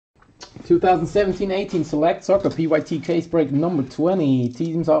2017-18 Select Soccer PYT case break number 20.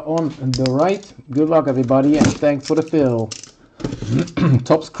 Teams are on the right. Good luck, everybody, and thanks for the fill.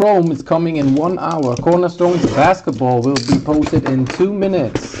 Topps Chrome is coming in 1 hour. Cornerstones Basketball will be posted in 2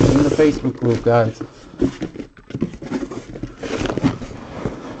 minutes in the Facebook group, guys.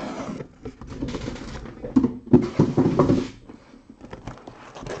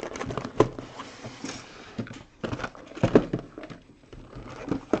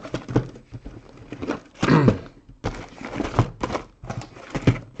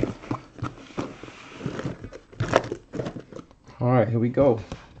 Alright, here we go.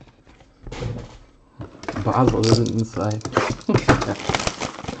 Basel isn't inside.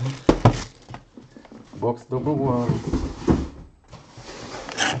 Box number 1.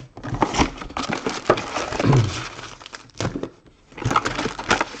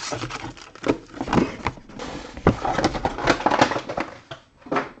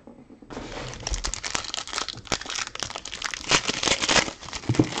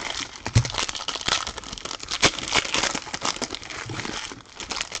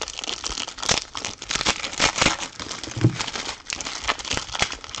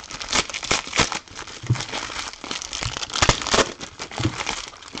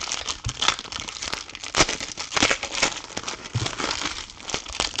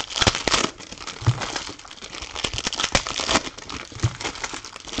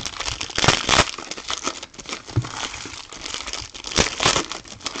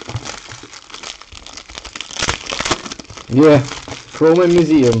 Yeah, Chrome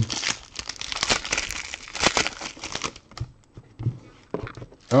Museum.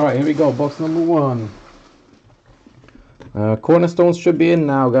 Alright, here we go, box number 1. Cornerstones should be in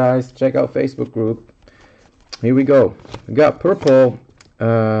now, guys. Check out Facebook group. Here we go. We got purple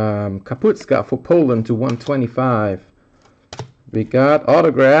Kaputska for Poland to 125. We got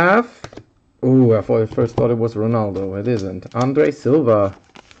autograph. Ooh, I first thought it was Ronaldo. It isn't. Andre Silva,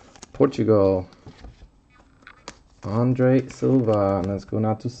 Portugal. Andre Silva. Let's go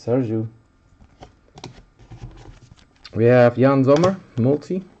now to Sergio. We have Jan Sommer,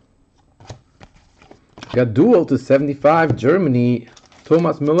 multi. Got dual to 75, Germany,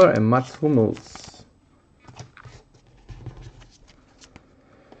 Thomas Müller and Mats Hummels.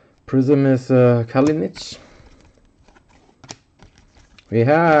 Prism is Kalinic. We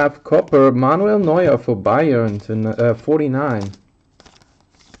have copper Manuel Neuer for Bayern to 49.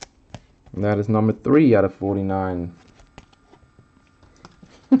 And that is number 3 out of 49.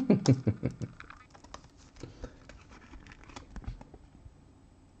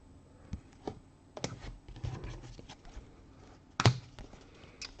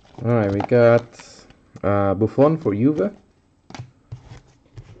 Alright, we got Buffon for Juve.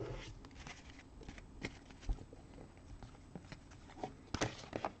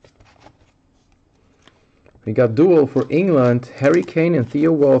 We got dual for England, Harry Kane and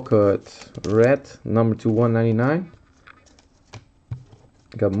Theo Walcott. Red, number 2, 199.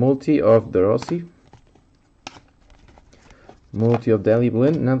 We got multi of De Rossi. Multi of Daley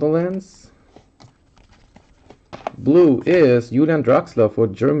Blind, Netherlands. Blue is Julian Draxler for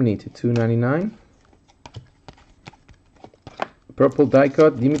Germany to 299. Purple die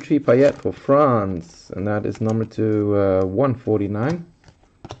cut Dimitri Payet for France, and that is number 2, 149.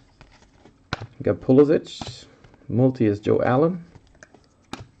 We got Pulisic. Multi is Joe Allen.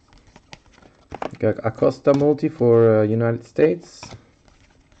 We got Acosta multi for United States.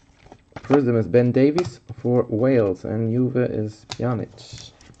 Prism is Ben Davies for Wales, and Juve is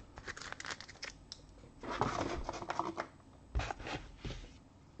Pjanic.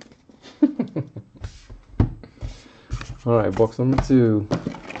 Alright, box number 2.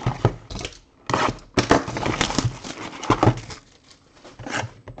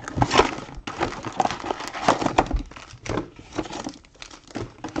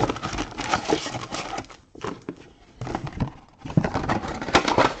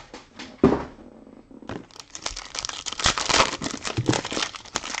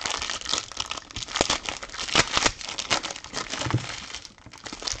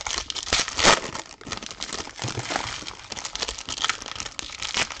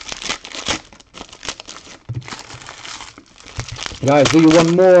 Guys, do you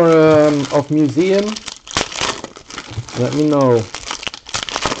want more of museum? Let me know.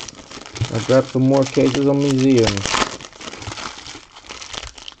 I'll grab some more cases on museum.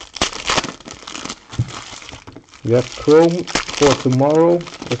 We have Chrome for tomorrow,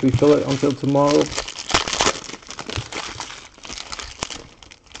 if we fill it until tomorrow.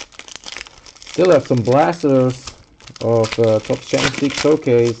 Still have some blasters of Topps Champions League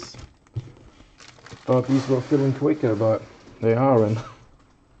Showcase. Thought these were filling quicker, but they aren't.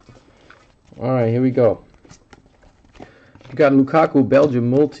 All right, here we go. We got Lukaku, Belgium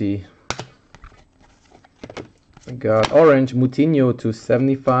multi. We got orange, Moutinho to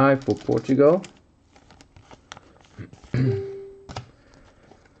 75 for Portugal.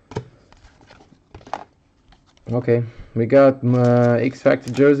 Okay, we got X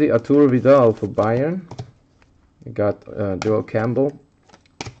Factor jersey, Arturo Vidal for Bayern. We got Joel Campbell,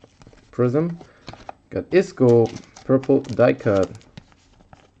 Prism. Got Isco, purple die cut.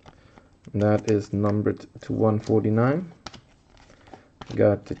 That is numbered to 149.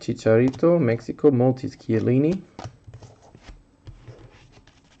 Got Chicharito, Mexico, multis Chiellini.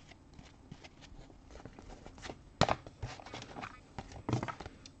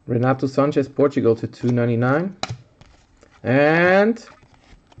 Renato Sanchez, Portugal to 299. And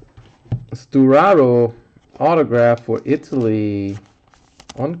Sturaro, autograph for Italy.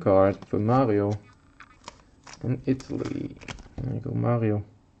 On card for Mario. In Italy. There you go, Mario.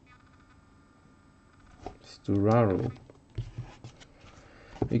 Sturaro.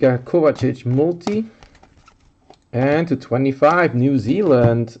 We got Kovacic multi. And to 25, New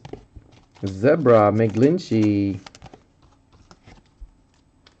Zealand. Zebra, McGlinchey.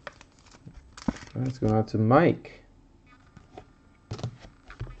 Let's go out to Mike.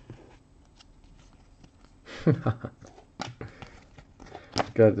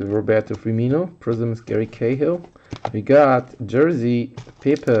 Got Roberto Firmino, Prisms Gary Cahill. We got jersey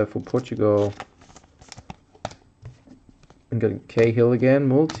Pepe for Portugal. We got Cahill again,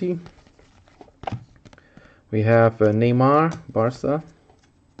 multi. We have Neymar, Barca.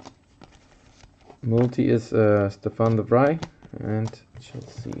 Multi is Stefan de Vrij and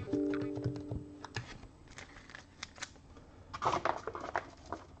Chelsea.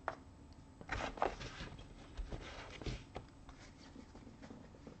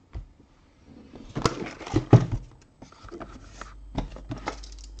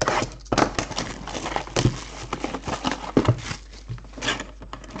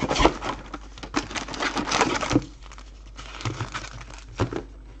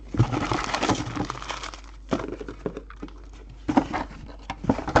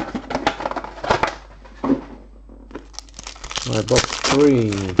 My box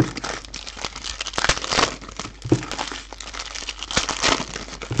 3.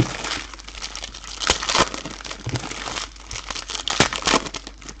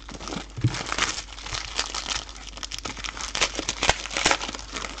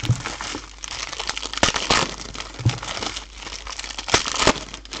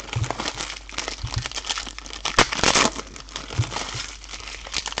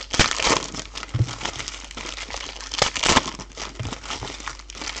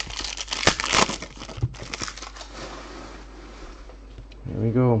 Here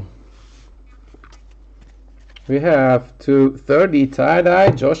we go. We have 230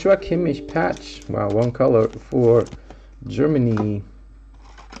 tie-dye Joshua Kimmich patch. Wow, one color for Germany.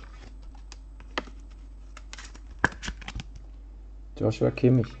 Joshua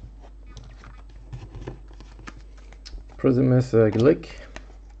Kimmich. Prism is Glick.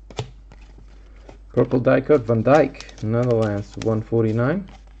 Purple die cut Van Dijk, Netherlands 149.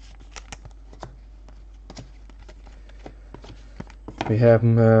 We have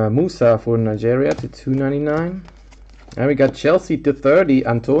Musa for Nigeria to 299. And we got Chelsea to 30.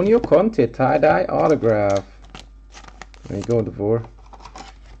 Antonio Conte tie-dye autograph. There you go, Devore.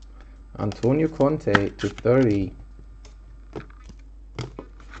 Antonio Conte to 30.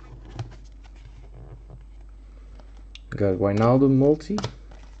 We got Wijnaldum multi.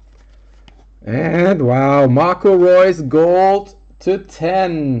 And wow, Marco Reus gold to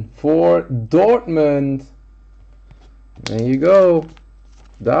 10 for Dortmund. There you go,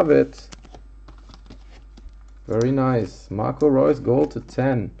 David. Very nice. Marco Reus gold to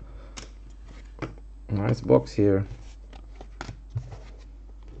 10. Nice box here.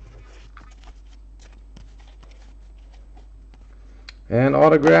 And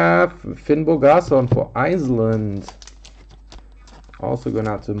autograph Finn Bogason for Iceland. Also going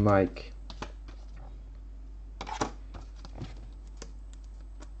out to Mike.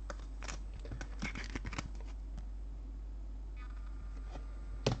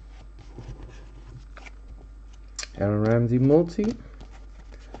 Aaron Ramsey multi,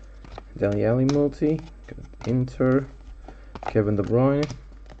 Dele Alli multi, got Inter, Kevin De Bruyne,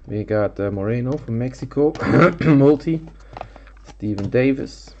 we got Moreno from Mexico multi, Steven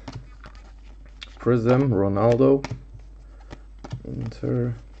Davis, Prism, Ronaldo,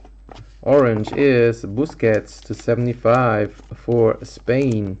 Inter, orange is Busquets to 75 for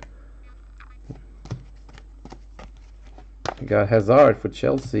Spain, we got Hazard for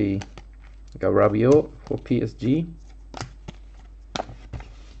Chelsea. Got Rabiot for PSG.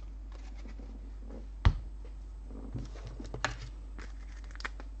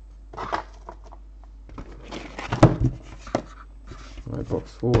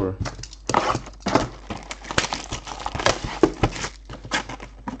 4.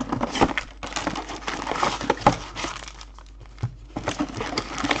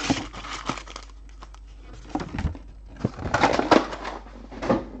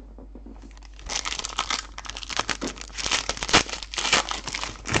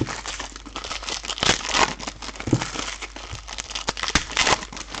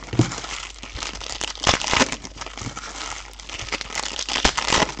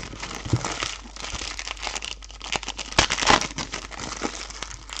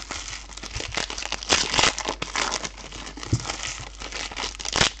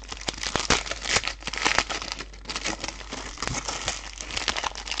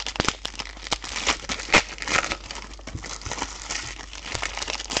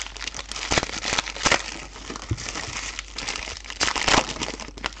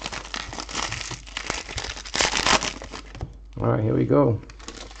 All right, here we go.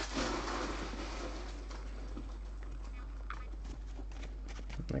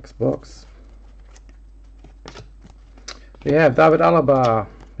 Next box. We have David Alaba.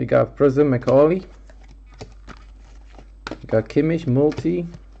 We got Prism Macaulay. We got Kimmich multi.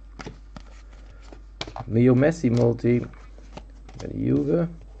 Leo Messi multi. Got Juve.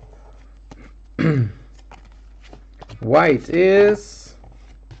 White is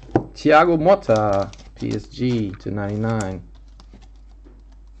Thiago Motta, PSG to 99.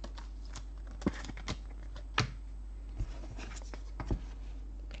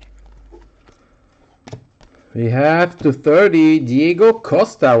 We have to 30 Diego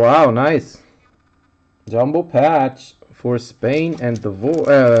Costa. Wow, nice. Jumbo patch for Spain and the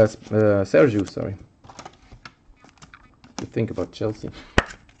Sergio, sorry. To think about Chelsea.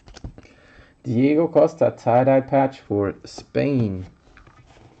 Diego Costa tie-dye patch for Spain.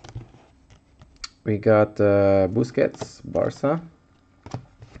 We got Busquets, Barca.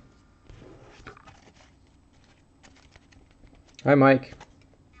 Hi, Mike.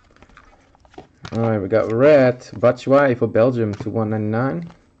 Alright, we got red Batshuayi for Belgium to 199.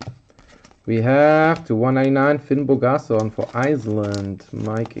 We have to 199 Finn Bogason for Iceland.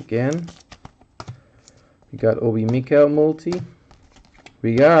 Mike again. We got Obi Mikel multi.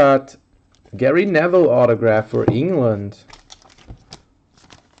 We got Gary Neville autograph for England.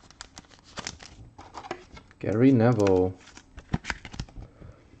 Gary Neville.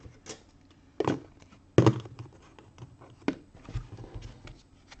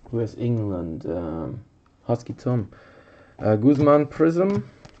 Who is England? Husky Tom. Guzman Prism.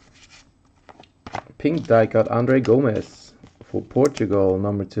 Pink die cut Andre Gomez for Portugal,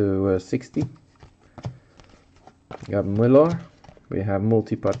 number 260. We got Miller. We have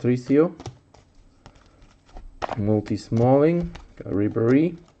multi Patricio. Multi Smalling. Got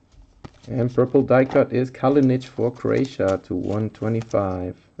Ribéry. And purple die cut is Kalinic for Croatia to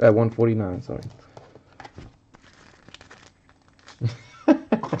 149, sorry.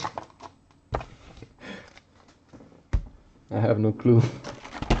 I have no clue.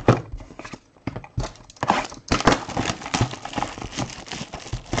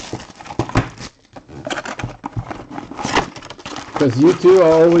 Because you two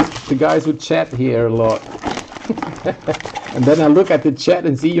are always the guys who chat here a lot. And then I look at the chat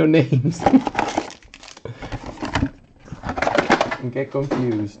and see your names. And get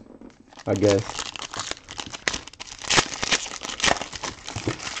confused, I guess.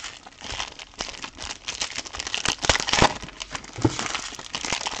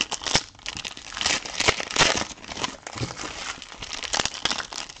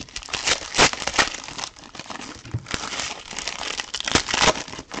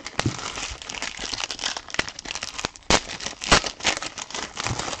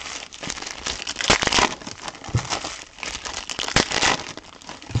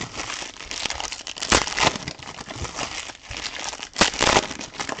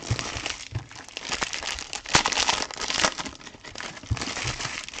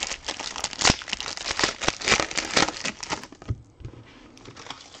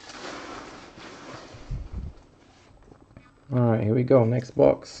 Alright, here we go. Next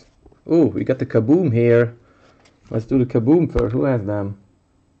box. Ooh, we got the Kaboom here. Let's do the Kaboom first. Who has them?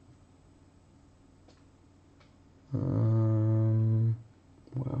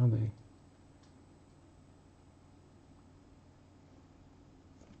 Where are they?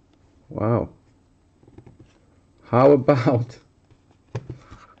 Wow. How about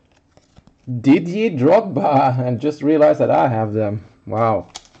Didier Drogba? And just realized that I have them. Wow.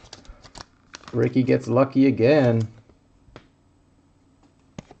 Ricky gets lucky again.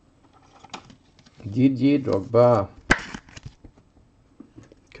 Didier Drogba.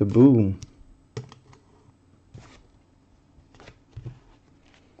 Kaboom.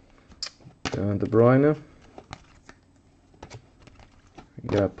 De Bruyne. We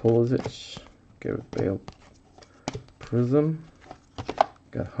got Pulisic, Gareth Bale Prism.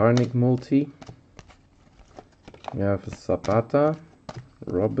 Got Harnik Multi. We have Zapata,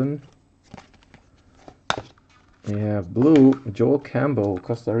 Robin. We have blue, Joel Campbell,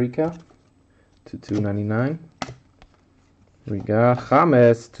 Costa Rica to 299. We got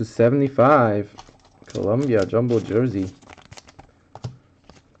James to 75, Colombia Jumbo Jersey.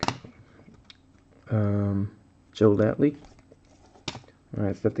 Joe Ledley.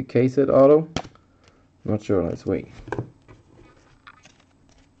 Alright, is that the case at auto? Not sure, let's wait.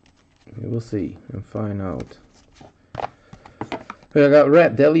 We will see and find out. We got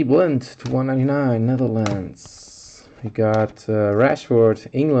red Deli Blind to 199, Netherlands. We got Rashford,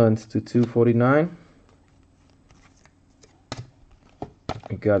 England to 249.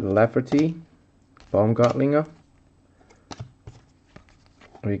 We got Lafferty, Baumgartlinger.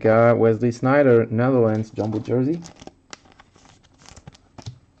 We got Wesley Sneijder, Netherlands, Jumbo Jersey.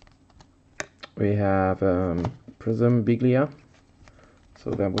 We have Prism Biglia.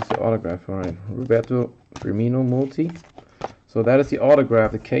 So that was the autograph, alright. Roberto Firmino Multi. So that is the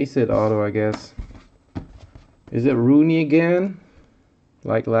autograph, the case hit auto, I guess. Is it Rooney again?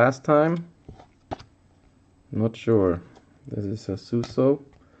 Like last time? Not sure. This is a Suso.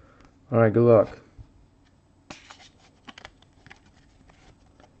 Alright, good luck.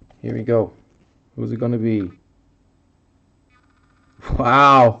 Here we go. Who's it gonna be?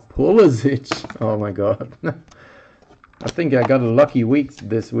 Wow, Pulisic. Oh my god. I think I got a lucky week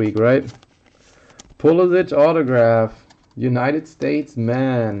this week, right? Pulisic autograph. United States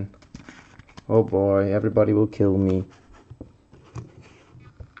man. Oh boy, everybody will kill me.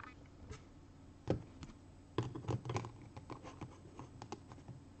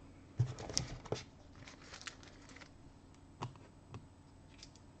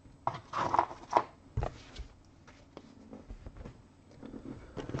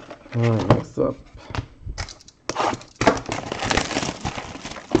 Alright, next up.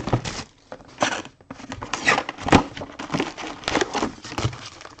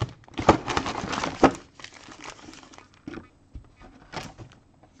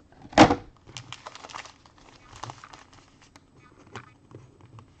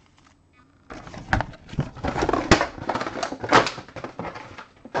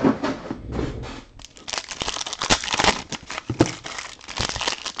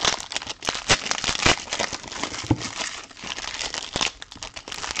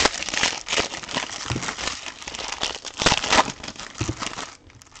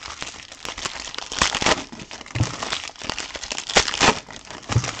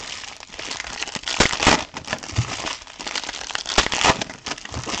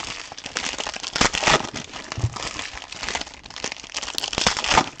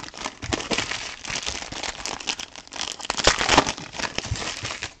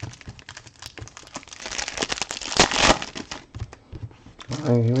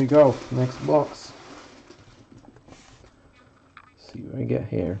 Alright, here we go. Next box. Let's see what I get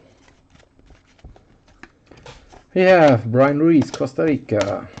here. We have Brian Ruiz, Costa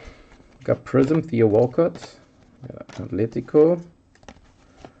Rica. Got Prism, Theo Walcott. Got Atletico.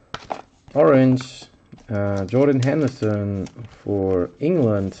 Orange, Jordan Henderson for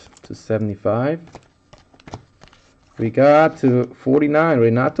England to 75. We got to 49,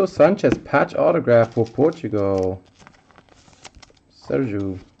 Renato Sanchez, patch autograph for Portugal.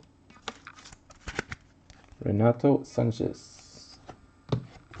 Sergio. Renato Sanchez.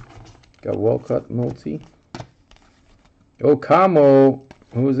 Got Walcott multi. Oh, Camo.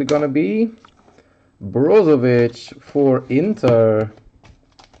 Who is it gonna be? Brozovic for Inter.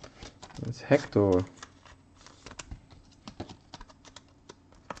 It's Hector.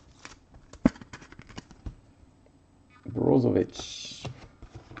 Brozovic.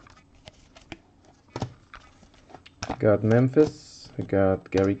 Got Memphis. We got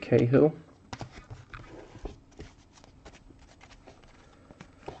Gary Cahill.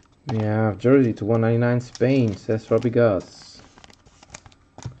 We have jersey to 199 Spain, says Robigas.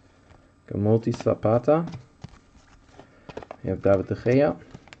 Got Multi Zapata. We have David De Gea.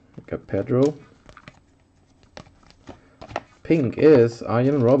 We got Pedro. Pink is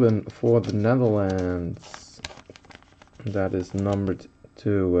Arjen Robben for the Netherlands. That is numbered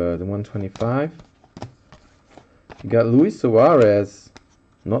to the 125. You got Luis Suarez,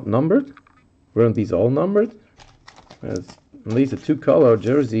 not numbered. Weren't these all numbered? There's at least a 2-color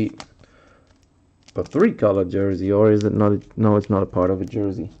jersey, a 3-color jersey, or is it not? No, it's not a part of a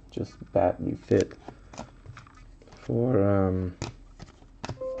jersey. Just badly fit. For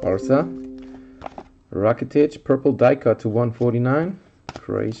Barca, Rakitic, purple die cut to 149,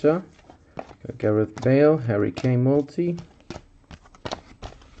 Croatia. Got Gareth Bale, Harry Kane multi.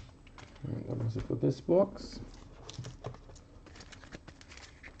 What was it for this box?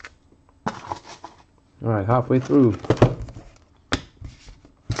 Alright, halfway through.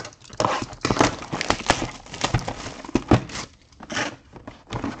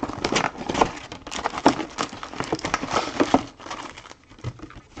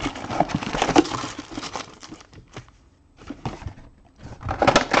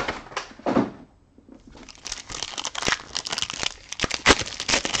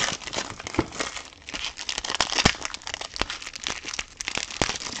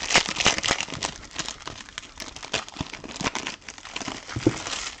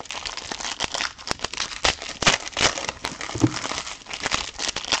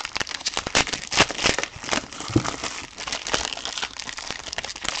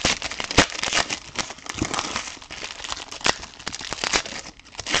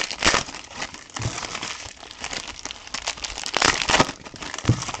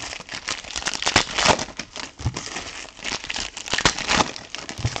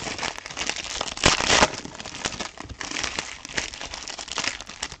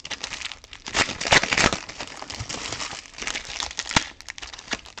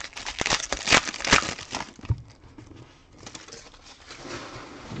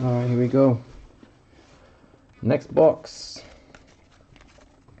 Alright, here we go. Next box.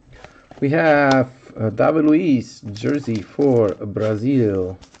 We have David Luiz jersey for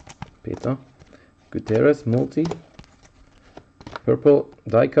Brazil. Peter. Gutierrez multi. Purple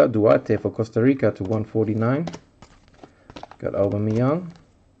Daika Duarte for Costa Rica to 149. Got Aubameyang.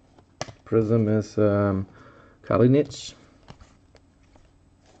 Prism is Kalinic.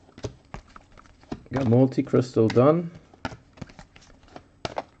 Got multi Crystal Dunn.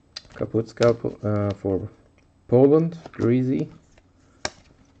 Kaputska for Poland, Greasy.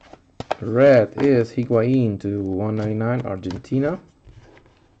 Red is Higuain to 199, Argentina.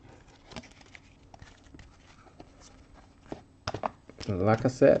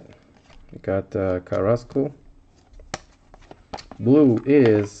 Lacazette. We got Carrasco. Blue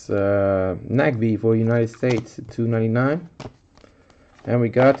is Nagby for United States, 299. And we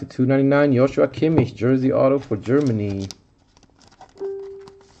got the 299 Joshua Kimmich jersey auto for Germany.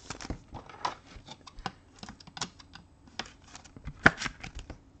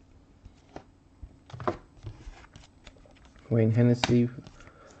 Wayne Hennessy,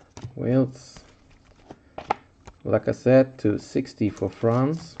 Wales. Lacazette to 60 for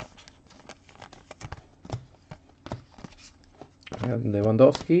France. And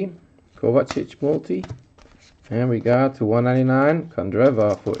Lewandowski, Kovacic multi. And we got to 199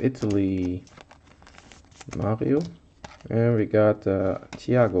 Candreva for Italy. Mario. And we got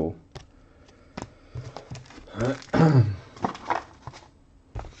Thiago.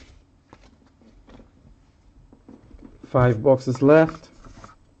 5 boxes left.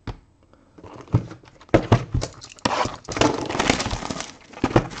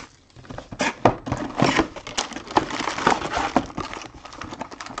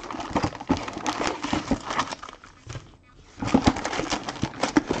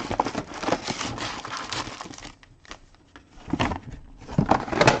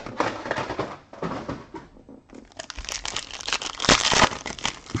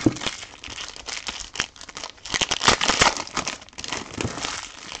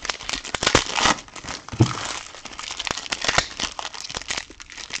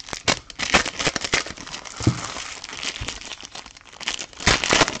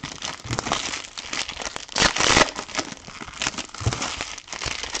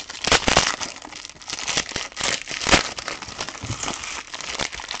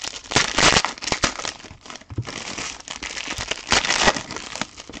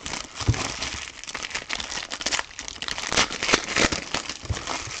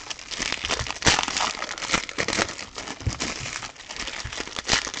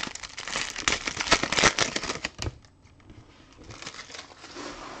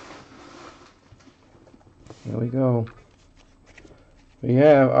 Here we go. We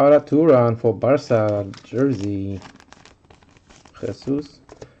have Arda Turan for Barca jersey. Jesus.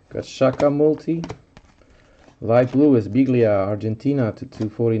 Got Shaka multi. Light blue is Biglia, Argentina to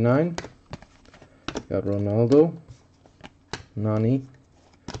 249. Got Ronaldo. Nani.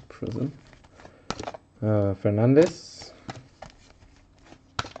 Prism. Fernandez.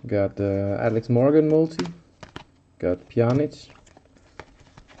 Got Alex Morgan multi. Got Pjanic.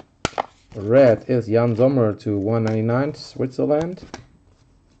 Red is Jan Sommer to 199, Switzerland.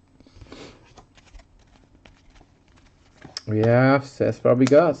 We have Cesc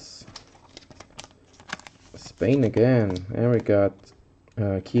Fabregas, Spain again, and we got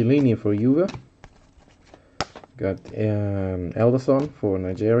Chiellini for Juve. Got Elderson for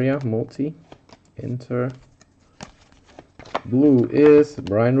Nigeria, multi, Inter. Blue is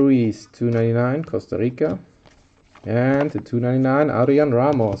Brian Ruiz, 299, Costa Rica. And to 299, Adrian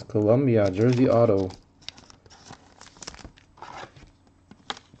Ramos, Colombia, jersey auto.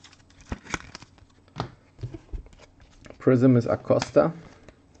 Prism is Acosta.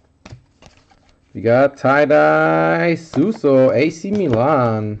 We got tie-dye Suso, AC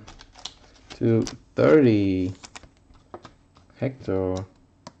Milan, to 30. Hector.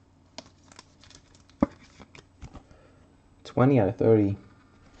 20 out of 30.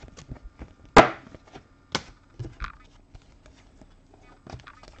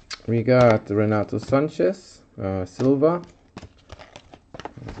 We got Renato Sanchez, Silva.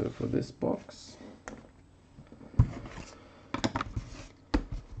 That's it for this box.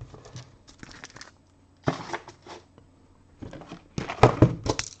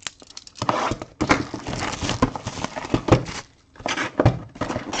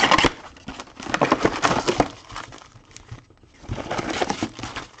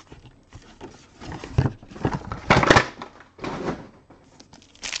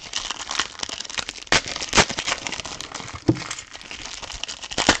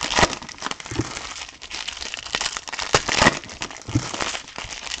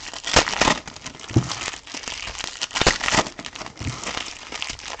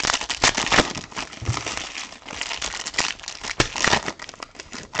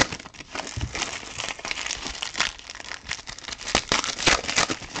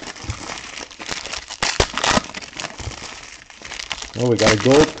 Oh, we got a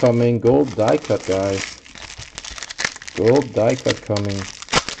gold coming. Gold die cut, guys. Gold die cut coming.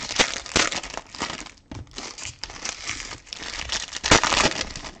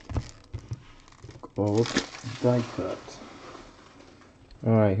 Gold die cut.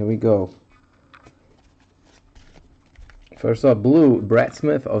 Alright, here we go. First up, blue, Brad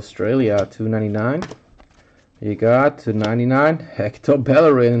Smith, Australia, $2.99. You got $2.99, Hector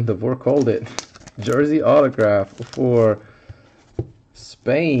Bellerin, the Vor called it. Jersey autograph for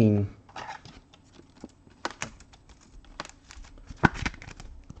Spain.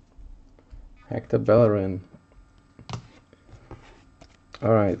 Hector Bellerin.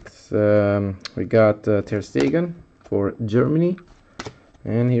 Alright, we got Ter Stegen for Germany.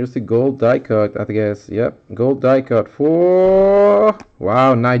 And here's the gold die cut, I guess. Yep, gold die cut for,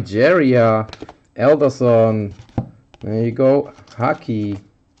 wow, Nigeria. Elderson. There you go. Hockey.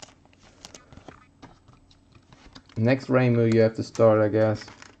 Next rainbow you have to start, I guess.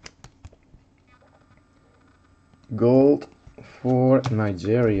 Gold for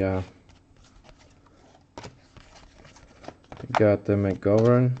Nigeria. We got the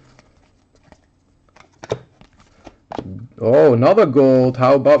McGovern. Oh, another gold.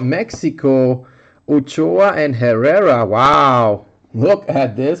 How about Mexico? Ochoa and Herrera. Wow. Look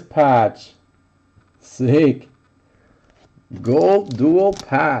at this patch. Sick. Gold dual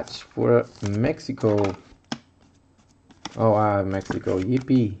patch for Mexico. Oh, I have Mexico.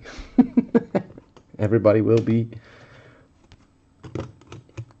 Yippee. Everybody will be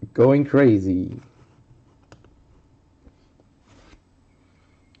going crazy.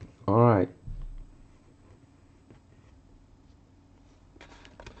 Alright.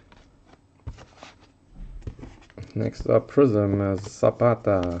 Next up, Prism as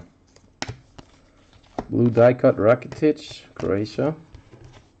Zapata. Blue die cut Rakitic, Croatia.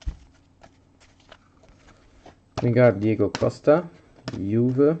 We got Diego Costa,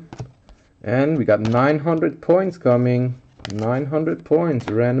 Juve. And we got 900 points coming. 900 points,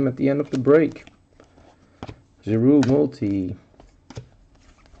 random at the end of the break. Giroud multi.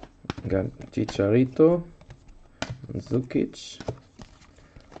 We got Chicharito, Zukic.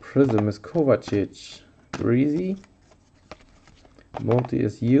 Prism is Kovacic. Greasy. Multi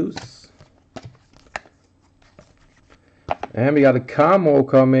is Use. And we got a camo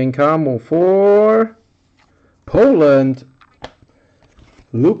coming. Camo for Poland.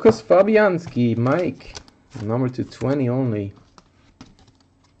 Lucas Fabianski, Mike. Number 220 only.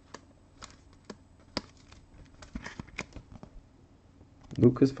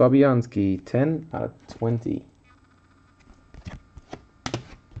 Lucas Fabianski, 10 out of 20.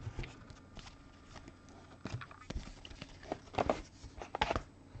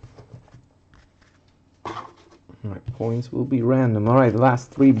 Alright, points will be random. Alright,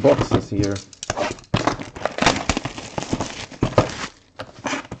 last 3 boxes here.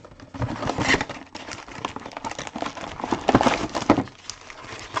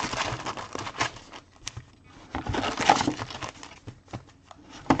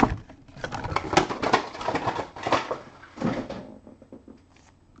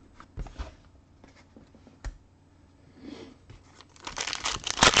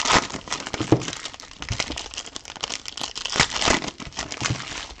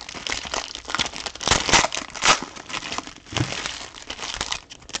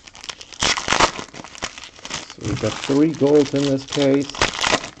 got 3 golds in this case.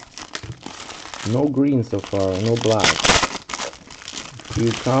 No green so far, no black.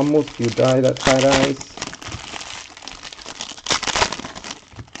 Few combos, few tight eyes.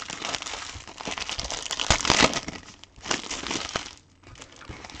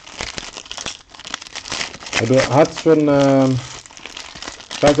 Du hast schon, ich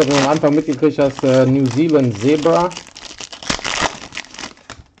weiß nicht, ob du am Anfang mitgekriegt hast, New Zealand Zebra.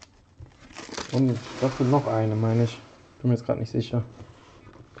 Und dafür noch eine, meine ich. Bin mir jetzt gerade nicht sicher.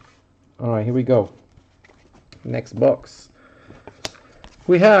 Alright, here we go. Next box.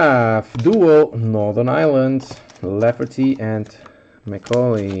 We have dual Northern Ireland, Lafferty and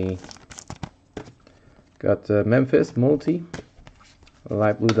Macaulay. Got Memphis multi.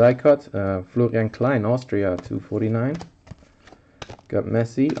 Light blue die cut, Florian Klein, Austria, 249. Got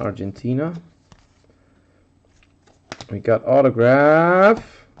Messi, Argentina. We got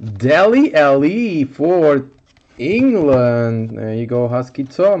autograph, Dele Alli for England. There you go, Husky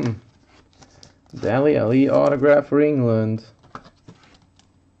Tom. Dele Alli autograph for England.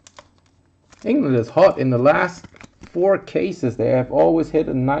 England is hot in the last 4 cases. They have always hit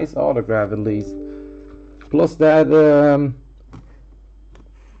a nice autograph at least. Plus that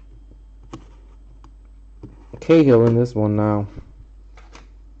Cahill in this one now.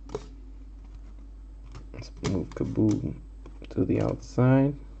 Let's move Kaboom to the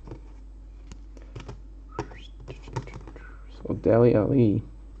outside. So Dele Alli.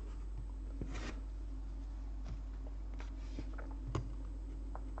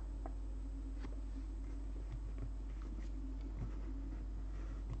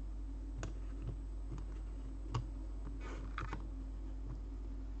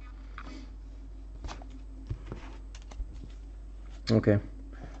 Okay,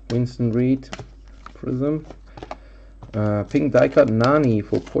 Winston Reed, Prism, pink die cut Nani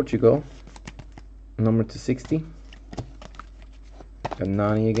for Portugal, number 260. Got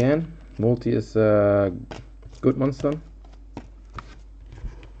Nani again. Multi is Goodmanson.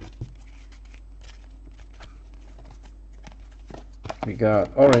 We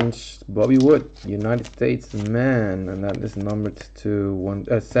got orange Bobby Wood, United States man, and that is numbered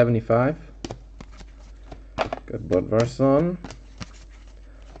to 75. Got Bud Varson.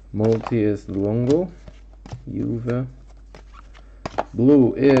 Multi is Luongo, Juve.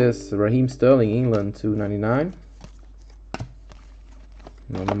 Blue is Raheem Sterling, England, 299.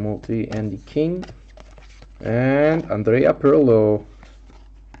 Another multi, Andy King. And Andrea Pirlo.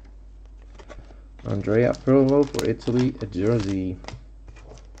 Andrea Pirlo for Italy, a jersey.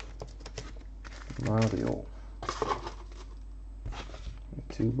 Mario.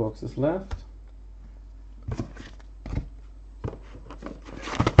 2 boxes left.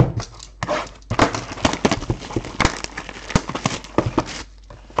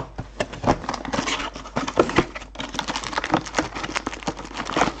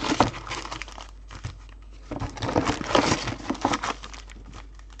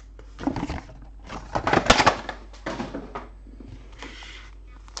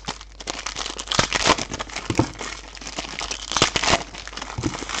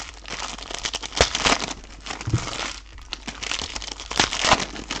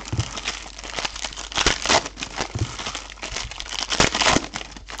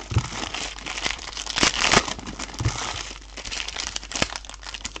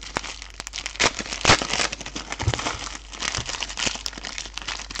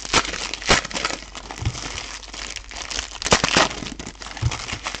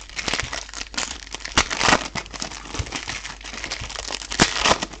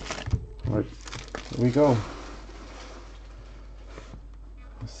 Right, here we go.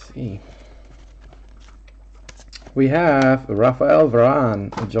 Let's see. We have Raphael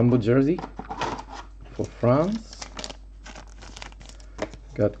Varane, a jumbo jersey for France.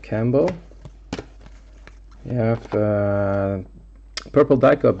 Got Campbell. You have purple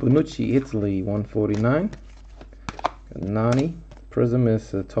die cut Bonucci, Italy, 149. Got Nani. Prism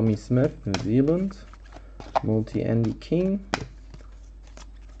is Tommy Smith, New Zealand. Multi Andy King.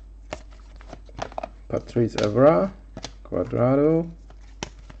 Patrice Evra, Quadrado.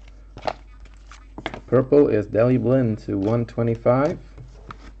 Purple is Deli Blend to 125,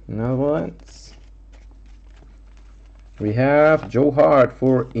 Netherlands. We have Joe Hart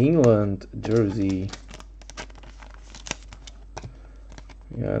for England jersey.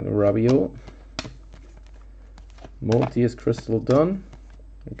 We got Rabiot. Multi is Crystal Dunn.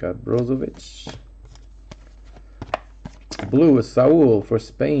 We got Brozovic. Blue is Saul for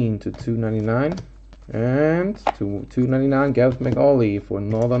Spain to 299. And to 299 Gareth McAuley for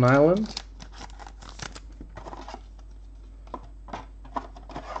Northern Ireland.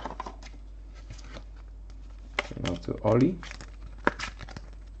 Oli.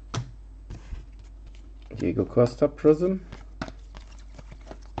 Diego Costa Prism.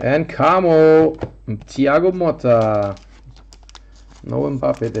 And Camo, Thiago Motta. No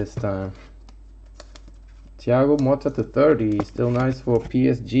Mbappe this time. Thiago Motta to 30, still nice for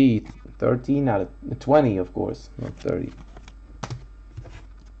PSG. 13 out of 20, of course, not 30.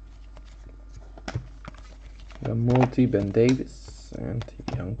 A multi Ben Davis and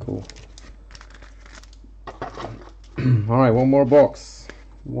Yanko. All right, one more box.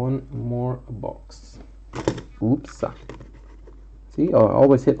 One more box. Oops. See, I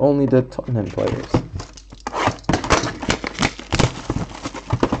always hit only the Tottenham players.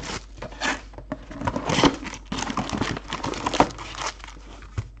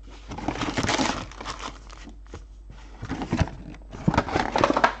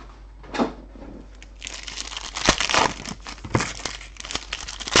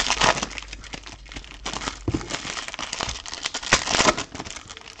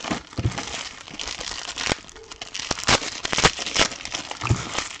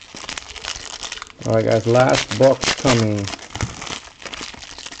 Alright guys, last box coming.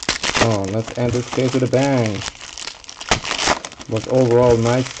 Oh, let's end this case with a bang. Was overall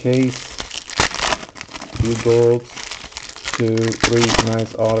nice case. 2 golds, 2, 3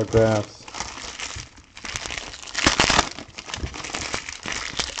 nice autographs.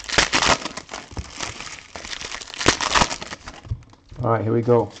 Alright, here we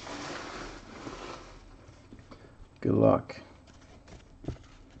go. Good luck.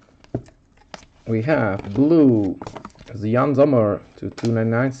 We have blue, Jan Sommer to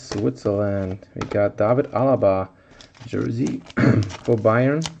 299 Switzerland. We got David Alaba jersey for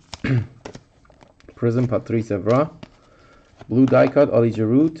Bayern. Prism Patrice Evra. Blue die cut Oli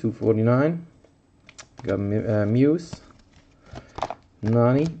Giroud 249. Got Muse.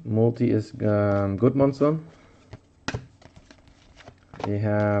 Nani. Multi is Goodmanson. We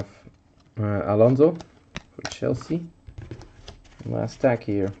have Alonso for Chelsea. Last stack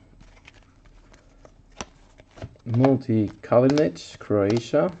here. Multi Kalinic,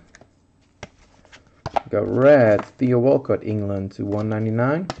 Croatia. Got red Theo Walcott, England to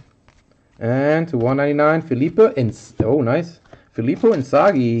 199. And to 199 Filippo nice. Filippo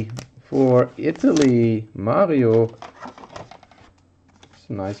Inzaghi for Italy. Mario. It's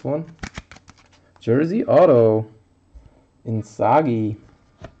a nice one. Jersey auto. Inzaghi.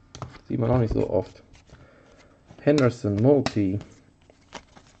 Sieht man auch nicht so oft. Henderson multi.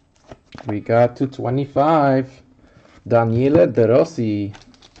 We got 225. Daniele De Rossi,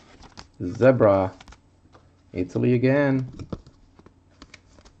 Zebra, Italy again.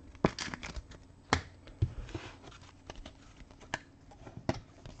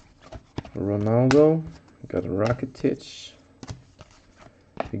 Ronaldo, got Rakitic.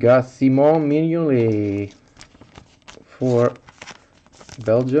 We got Simon Mignolet for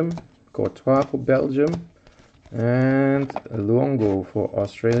Belgium, Courtois for Belgium, and Luongo for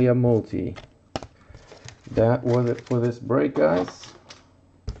Australia multi. That was it for this break, guys.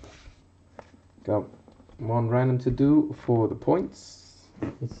 Got one random to do for the points.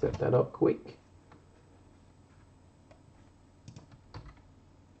 Let's set that up quick.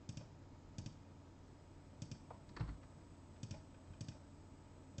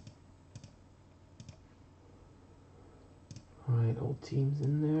 All right, all teams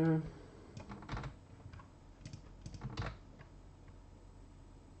in there.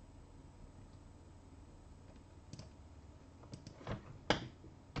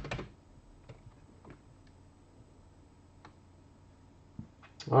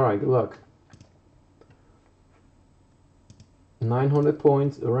 All right, good luck. 900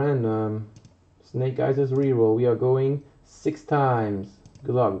 points, random. Snake Eyes is reroll. We are going 6 times.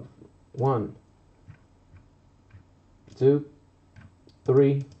 Good luck. 1, 2,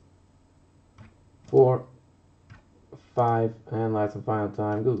 3, 4, 5, and last and final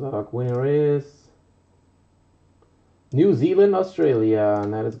time. Good luck. Winner is New Zealand, Australia,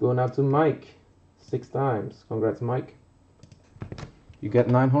 and that is going out to Mike. 6 times. Congrats, Mike. You get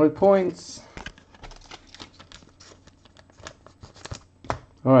 900 points.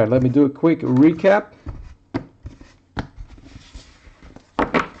 All right, let me do a quick recap.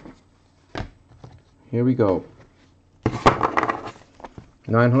 Here we go.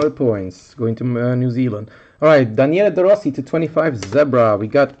 900 points going to New Zealand. All right, Daniele De Rossi to 25 Zebra. We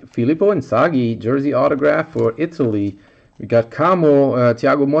got Filippo Inzaghi jersey autograph for Italy. We got Camo,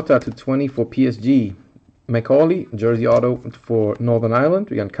 Thiago Motta to 20 for PSG. Macaulay, jersey auto for Northern Ireland.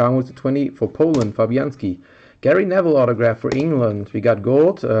 We got Camo to 20 for Poland, Fabianski. Gary Neville autograph for England. We got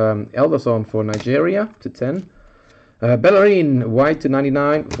gold, Elderson for Nigeria to 10. Bellerin, white to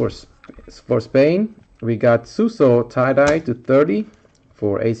 99 for Spain. We got Suso tie-dye to 30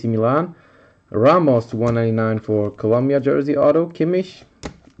 for AC Milan. Ramos to 199 for Colombia jersey auto. Kimmich,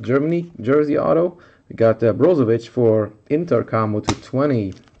 Germany jersey auto. We got Brozovic for Inter Camo to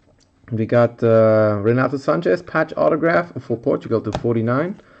 20. We got Renato Sanchez patch autograph for Portugal to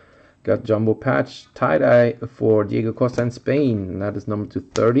 49. Got jumbo patch tie-dye for Diego Costa in Spain, and that is number to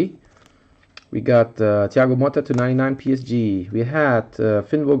 30. We got Thiago Motta to 99 PSG. We had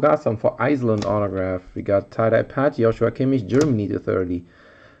Finn Vogasam for Iceland autograph. We got tie-dye patch Joshua Kimmich Germany to 30.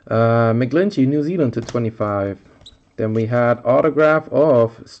 McGlinchey New Zealand to 25. Then we had autograph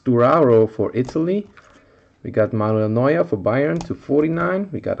of Sturaro for Italy. We got Manuel Neuer for Bayern to 49.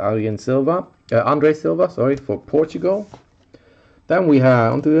 We got Andre Silva for Portugal. Then we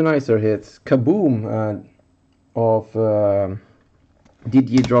have, onto the nicer hits, Kaboom of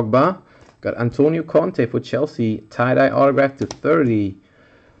Didier Drogba. Got Antonio Conte for Chelsea, tie-dye autograph to 30.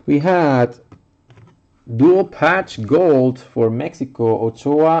 We had dual patch gold for Mexico,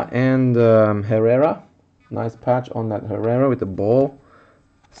 Ochoa and Herrera. Nice patch on that Herrera with the ball,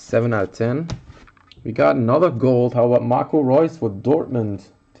 7 out of 10. We got another gold. How about Marco Reus for Dortmund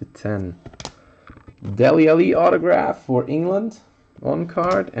to 10. Dele Alli autograph for England on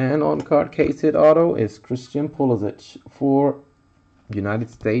card, and on card case hit auto is Christian Pulisic for United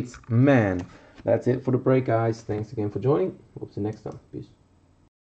States man. That's it for the break, guys. Thanks again for joining. Hope to see you next time. Peace.